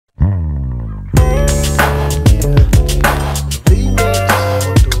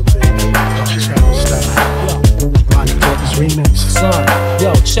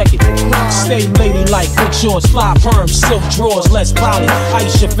shorts, fly perms, silk drawers, less poly.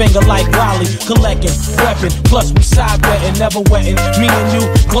 Ice your finger like Raleigh, collecting, weapon. Plus we side betting, never wetting. Me and you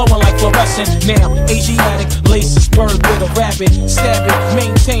glowing like fluorescent. Now Asiatic, laces, bird with a rabbit. Stab it,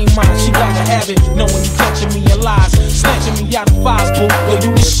 maintain mine, she gotta have it. Knowing you catching me in lies, snatching me out of fives, boo. Yo,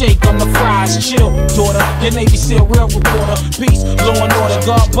 you the shake, I'm the fries. Chill, daughter, your Navy SEAL real reporter. Peace, law and order,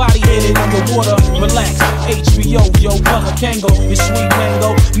 guard body hit it in the water. Relax, HBO, yo, color Kango, your sweet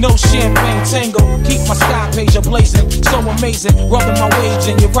mango. No champagne tango, keep my sky page ablazing. So amazing, rubbing my wage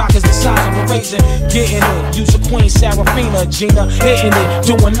and your rock is the size of a raisin. Getting it, use a Queen Serafina, Gina. Hitting it,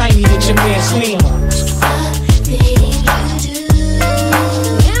 doing 90 at your man's Nina.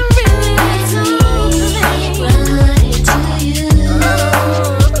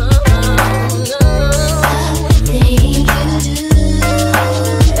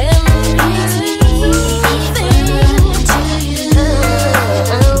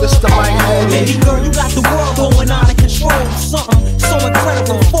 Baby girl, you got the world going out of control. Something so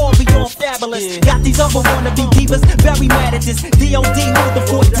incredible, far beyond fabulous. Got these other wannabe divas very mad at this. D.O.D. hold the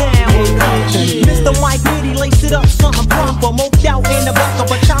fort down. Mr. Mike Nitty lace it up, something proper. Moped out in the back of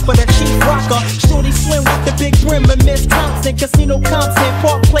a chopper, the chief rocker. Shorty slim with the big brim and Miss Thompson. Casino content,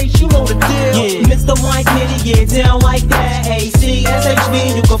 Park Place, you know the deal. Mr. Mike Nitty, get down like that.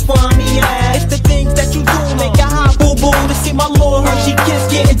 ACSHB, you can find me at. It's the things that you do, make a hot boo-boo. To see my Lord Hershey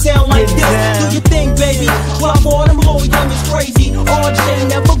kiss getting down like this. Do your thing, baby. Drop all them low young is crazy. RJ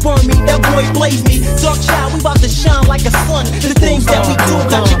never burn me, that boy blaze me. Dark child, we about to shine like a sun. The things that we do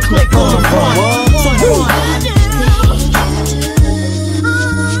got you click on the front. So run.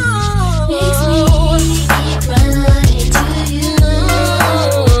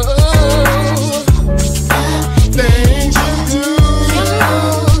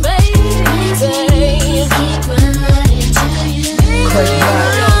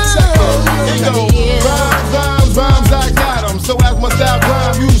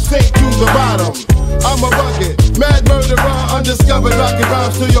 I'm a rugged, mad murderer, undiscovered, rockin'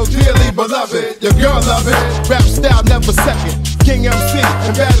 rhymes to your dearly beloved. Your girl love it, rap style never second. King MC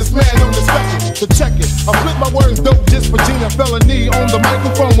and baddest man on the record. So check it, I flip my words dope just for Gina. Felony on the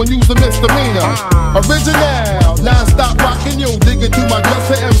microphone when using misdemeanor. Original, non-stop rockin' you. Digging through my guts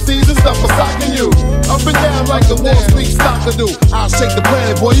for MCs and stuff for socking you. Up and down like the Wall Street stocker do. I'll shake the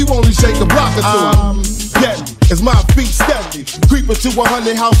planet, boy, you only shake a block or two. As my feet steady, creeping to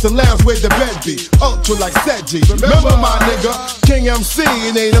 100 house and lounge where the bed be. Ultra like Sedgy. Remember my nigga, King MC,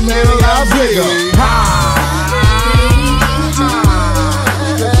 and ain't a man out bigger.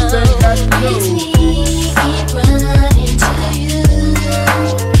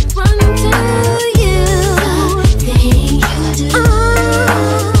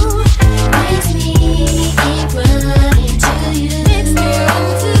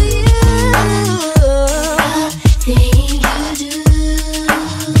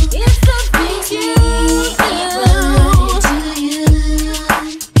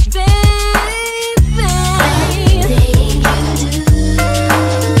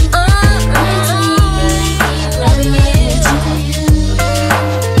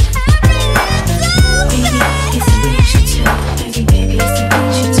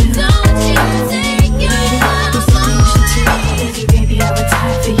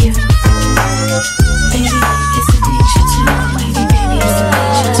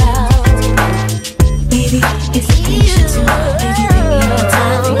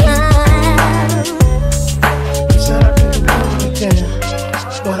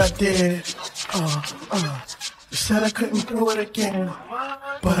 You said I couldn't do it again,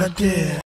 but I did.